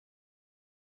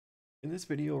In this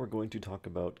video, we're going to talk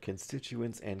about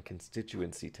constituents and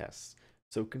constituency tests.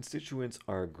 So constituents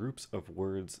are groups of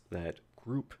words that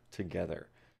group together.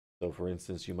 So for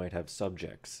instance, you might have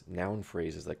subjects, noun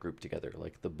phrases that group together,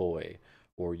 like the boy,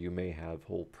 or you may have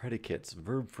whole predicates,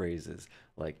 verb phrases,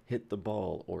 like hit the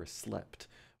ball, or slept,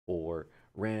 or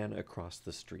ran across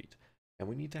the street. And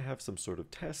we need to have some sort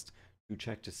of test to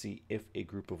check to see if a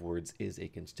group of words is a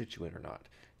constituent or not.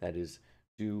 That is,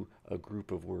 do a group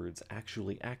of words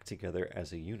actually act together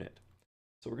as a unit?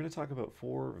 So we're going to talk about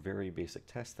four very basic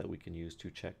tests that we can use to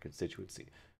check constituency: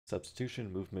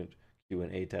 substitution, movement,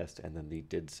 Q&A test, and then the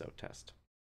did so test.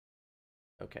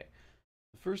 Okay,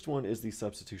 the first one is the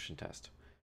substitution test,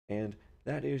 and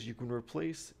that is you can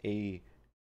replace a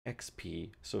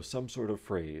XP, so some sort of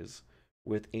phrase,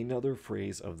 with another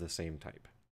phrase of the same type.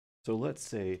 So let's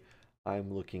say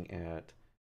I'm looking at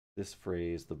this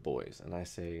phrase, the boys, and I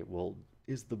say, well,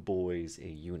 is the boys a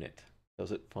unit?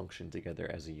 Does it function together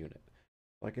as a unit?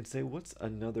 Well, I can say, what's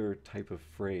another type of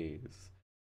phrase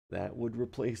that would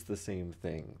replace the same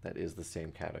thing that is the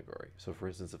same category? So for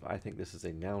instance, if I think this is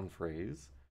a noun phrase,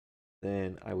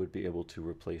 then I would be able to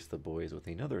replace the boys with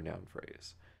another noun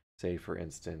phrase. Say, for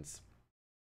instance,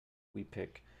 we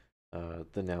pick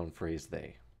the noun phrase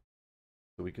they.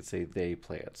 So we could say they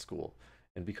play at school.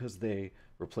 And because they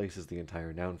replaces the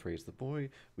entire noun phrase the boy,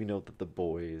 we know that the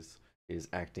boys is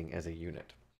acting as a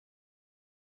unit.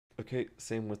 Okay,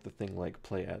 same with the thing like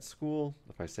play at school.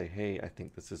 If I say, hey, I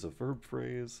think this is a verb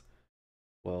phrase,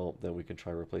 well, then we can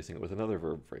try replacing it with another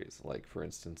verb phrase. Like, for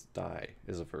instance, die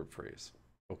is a verb phrase.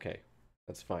 Okay,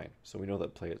 that's fine. So we know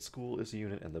that play at school is a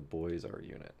unit and the boys are a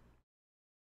unit.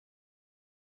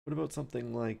 What about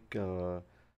something like,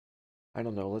 I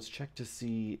don't know, let's check to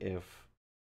see if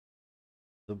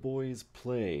the boys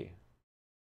play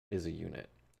is a unit.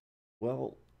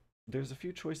 Well, there's a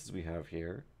few choices we have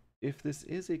here. If this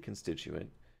is a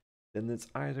constituent, then it's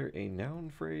either a noun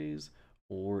phrase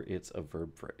or it's a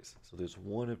verb phrase. So there's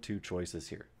one of two choices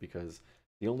here because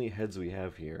the only heads we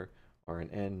have here are an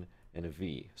N and a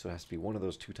V. So it has to be one of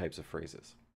those two types of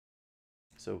phrases.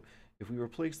 So if we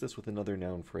replace this with another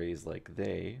noun phrase like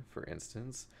they, for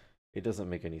instance, it doesn't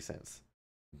make any sense.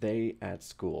 They at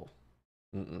school.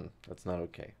 That's not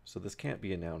okay. So this can't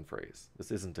be a noun phrase.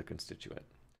 This isn't a constituent.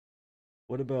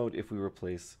 What about if we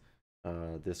replace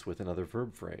this with another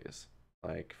verb phrase?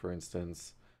 Like, for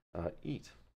instance,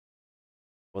 eat.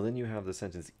 Well, then you have the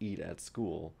sentence eat at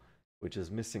school, which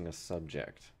is missing a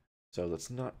subject. So that's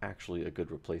not actually a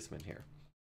good replacement here.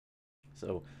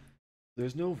 So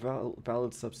there's no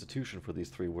valid substitution for these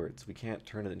three words. We can't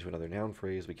turn it into another noun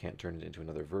phrase. We can't turn it into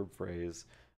another verb phrase.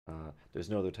 There's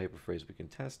no other type of phrase we can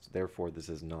test. Therefore, this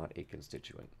is not a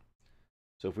constituent.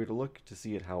 So if we were to look to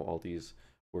see at how all these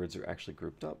words are actually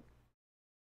grouped up,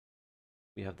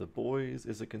 we have the boys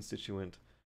is a constituent,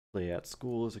 play at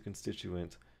school is a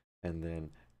constituent, and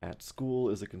then at school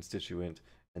is a constituent,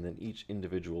 and then each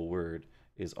individual word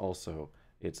is also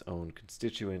its own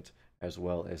constituent as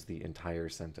well as the entire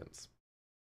sentence.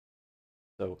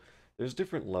 So there's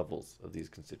different levels of these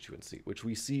constituency, which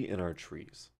we see in our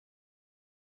trees.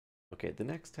 Okay, the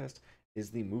next test is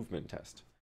the movement test.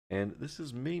 And this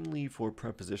is mainly for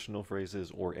prepositional phrases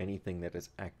or anything that is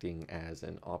acting as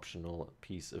an optional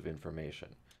piece of information.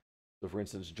 So for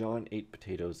instance, John ate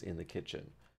potatoes in the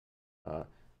kitchen.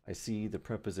 I see the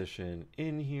preposition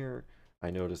in here.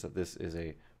 I notice that this is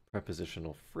a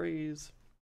prepositional phrase.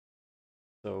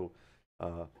 So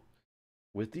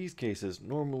with these cases,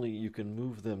 normally you can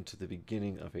move them to the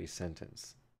beginning of a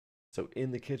sentence. So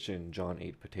in the kitchen, John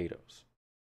ate potatoes.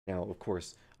 Now, of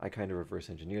course, I kind of reverse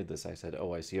engineered this. I said,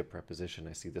 oh, I see a preposition.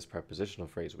 I see this prepositional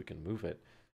phrase. We can move it.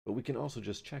 But we can also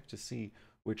just check to see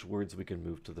which words we can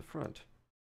move to the front.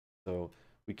 So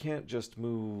we can't just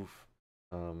move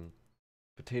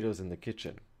potatoes in the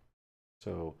kitchen.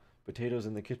 So potatoes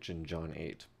in the kitchen, John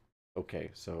ate.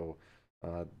 Okay, so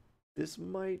this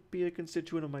might be a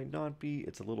constituent. It might not be.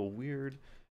 It's a little weird.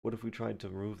 What if we tried to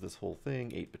remove this whole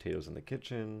thing? 8 potatoes in the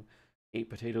kitchen. 8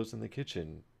 potatoes in the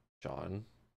kitchen, John.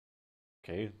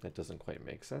 Okay, that doesn't quite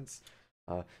make sense.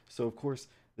 So of course,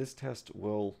 this test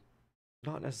will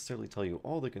not necessarily tell you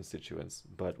all the constituents,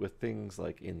 but with things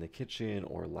like in the kitchen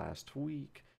or last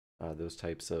week, those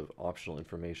types of optional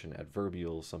information,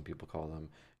 adverbials, some people call them,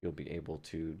 you'll be able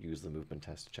to use the movement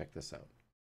test to check this out.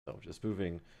 So just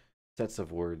moving sets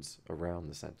of words around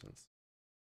the sentence.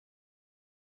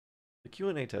 The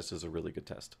Q&A test is a really good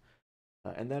test,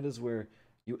 and that is where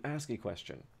you ask a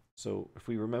question. So if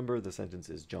we remember, the sentence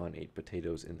is John ate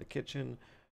potatoes in the kitchen.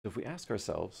 So if we ask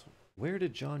ourselves, where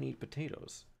did John eat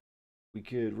potatoes? We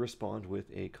could respond with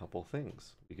a couple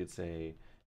things. We could say,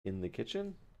 in the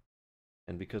kitchen,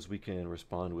 And because we can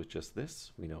respond with just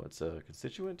this, we know it's a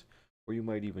constituent, or you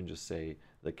might even just say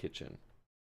the kitchen,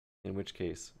 in which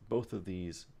case both of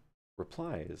these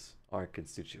replies are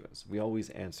constituents. We always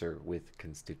answer with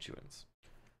constituents.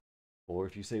 Or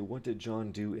if you say, what did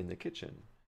John do in the kitchen?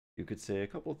 You could say a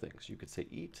couple things. You could say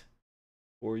eat,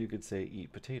 or you could say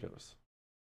eat potatoes.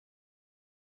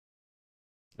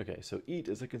 Okay, so eat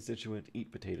is a constituent,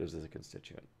 eat potatoes is a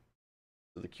constituent.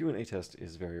 So the Q&A test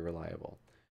is very reliable.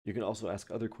 You can also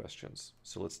ask other questions.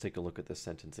 So let's take a look at this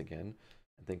sentence again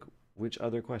and think, which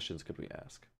other questions could we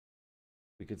ask?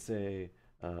 We could say,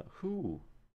 who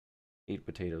ate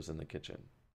potatoes in the kitchen?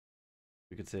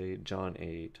 We could say, John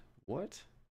ate what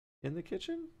in the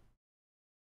kitchen?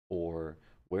 Or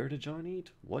where did John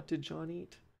eat? What did John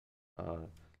eat?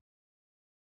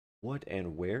 What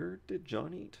and where did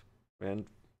John eat? And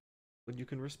when you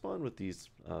can respond with these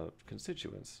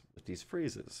constituents, with these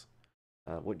phrases,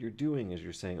 what you're doing is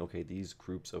you're saying, okay, these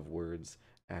groups of words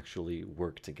actually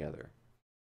work together.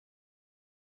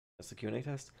 That's the Q&A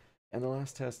test. And the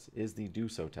last test is the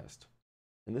do-so test.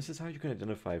 And this is how you can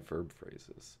identify verb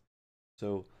phrases.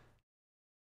 So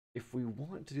if we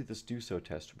want to do this do-so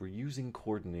test, we're using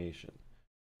coordination.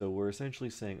 So we're essentially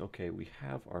saying, okay, we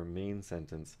have our main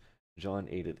sentence, John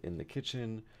ate it in the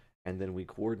kitchen, and then we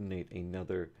coordinate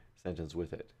another sentence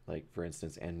with it. Like, for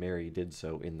instance, and Mary did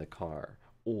so in the car,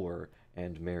 or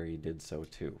and Mary did so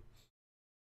too.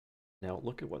 Now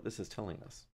look at what this is telling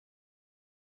us.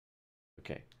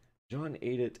 Okay, John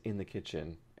ate it in the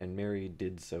kitchen, and Mary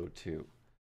did so too.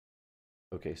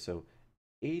 Okay, so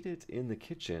ate it in the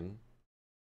kitchen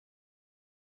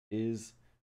is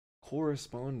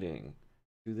corresponding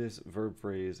to this verb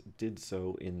phrase did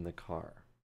so in the car.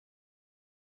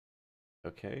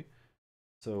 Okay,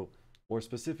 so more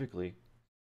specifically,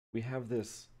 we have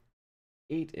this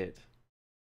ate it,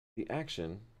 the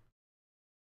action,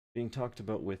 being talked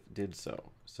about with did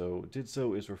so. So did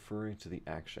so is referring to the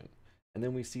action. And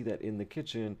then we see that in the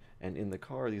kitchen and in the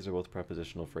car, these are both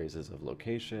prepositional phrases of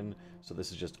location. So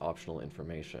this is just optional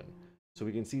information. So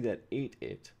we can see that ate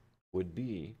it would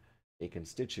be a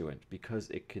constituent because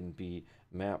it can be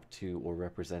mapped to or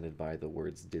represented by the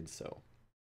words did so.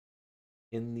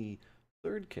 In the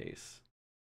third case,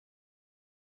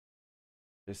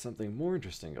 there's something more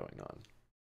interesting going on.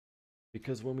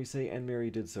 Because when we say and Mary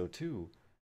did so too,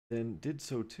 then did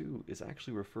so too is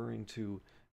actually referring to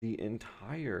the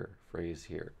entire phrase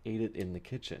here, ate it in the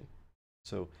kitchen.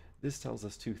 So this tells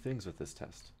us two things with this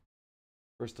test.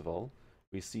 First of all,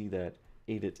 we see that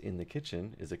ate it in the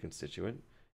kitchen is a constituent,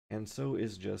 and so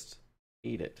is just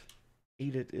ate it.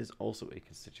 Ate it is also a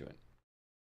constituent.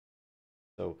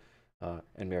 So,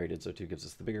 and Mary did so too gives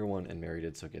us the bigger one, and Mary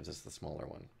did so gives us the smaller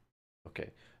one.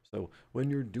 Okay, so when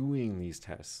you're doing these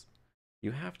tests,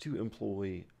 you have to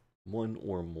employ one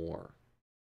or more.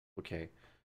 Okay,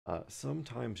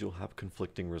 sometimes you'll have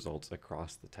conflicting results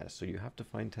across the test, so you have to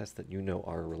find tests that you know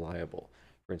are reliable.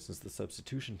 For instance, the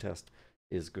substitution test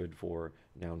is good for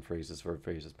noun phrases, verb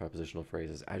phrases, prepositional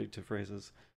phrases, adjective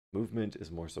phrases. Movement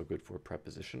is more so good for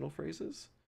prepositional phrases,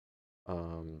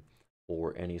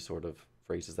 or any sort of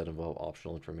phrases that involve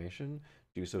optional information.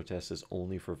 Do-so test is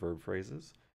only for verb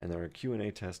phrases, and then our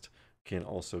Q&A test can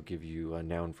also give you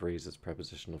noun phrases,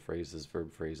 prepositional phrases,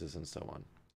 verb phrases, and so on.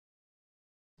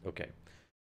 Okay,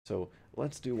 so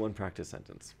let's do one practice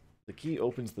sentence. The key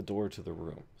opens the door to the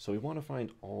room. So we want to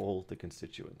find all the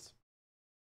constituents.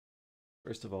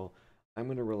 First of all, I'm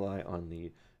going to rely on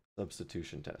the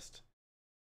substitution test.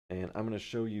 And I'm going to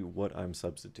show you what I'm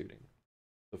substituting.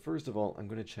 So first of all, I'm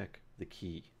going to check the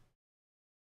key.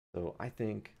 So I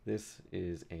think this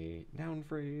is a noun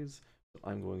phrase. So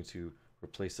I'm going to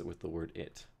replace it with the word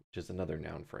it, which is another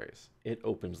noun phrase. It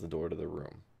opens the door to the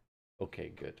room.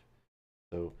 Okay, good.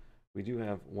 So we do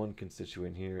have one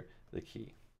constituent here, the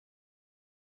key.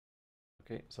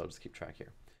 Okay, so I'll just keep track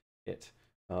here. It.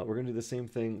 We're going to do the same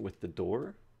thing with the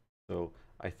door. So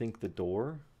I think the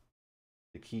door,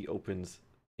 the key opens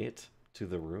it to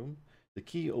the room. The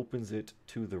key opens it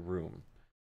to the room.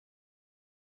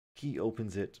 Key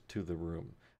opens it to the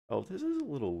room. Oh, this is a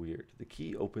little weird. The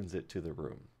key opens it to the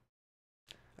room.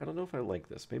 I don't know if I like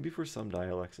this. Maybe for some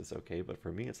dialects it's okay, but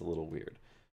for me it's a little weird.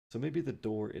 So maybe the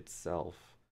door itself,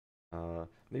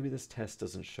 maybe this test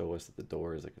doesn't show us that the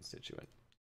door is a constituent.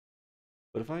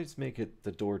 But if I just make it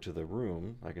the door to the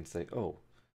room, I can say, oh,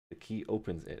 the key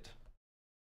opens it.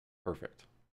 Perfect.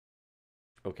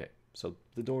 Okay, so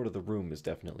the door to the room is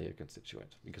definitely a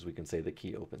constituent because we can say the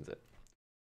key opens it.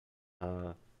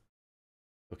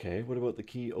 Okay, what about the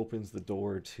key opens the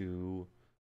door to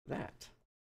that?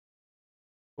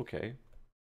 Okay,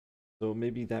 so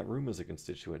maybe that room is a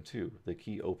constituent too. The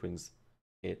key opens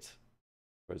it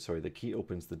or sorry, the key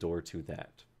opens the door to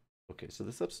that. Okay, so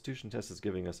the substitution test is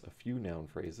giving us a few noun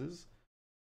phrases.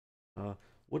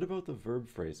 What about the verb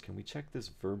phrase? Can we check this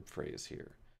verb phrase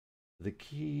here? The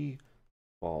key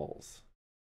falls.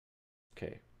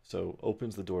 Okay, so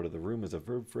opens the door to the room is a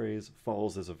verb phrase,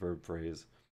 falls is a verb phrase,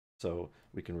 so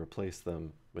we can replace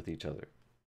them with each other.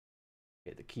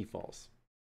 Okay, the key falls.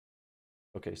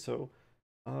 Okay, so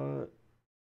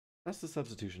that's the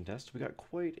substitution test. We got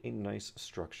quite a nice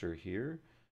structure here.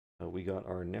 We got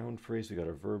our noun phrase, we got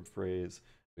our verb phrase,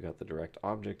 we got the direct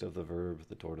object of the verb,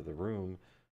 the door to the room.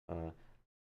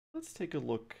 Let's take a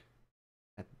look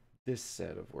at this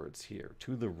set of words here,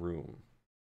 to the room.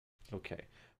 Okay,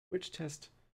 which test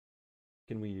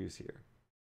can we use here?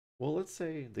 Well, let's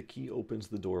say the key opens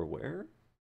the door where?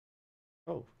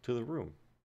 Oh, to the room.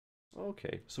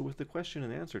 Okay, so with the question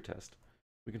and answer test,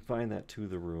 we can find that to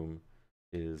the room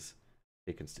is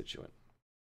a constituent.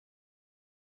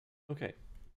 Okay,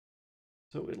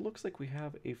 so it looks like we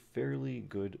have a fairly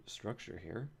good structure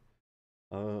here.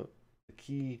 The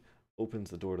key opens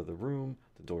the door to the room,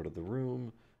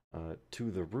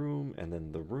 to the room, and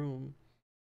then the room.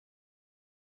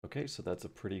 Okay, so that's a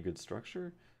pretty good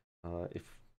structure. If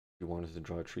you wanted to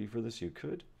draw a tree for this, you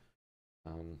could.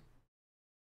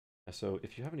 So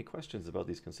if you have any questions about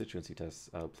these constituency tests,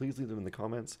 please leave them in the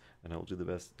comments, and I will do the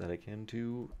best that I can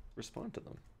to respond to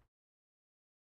them.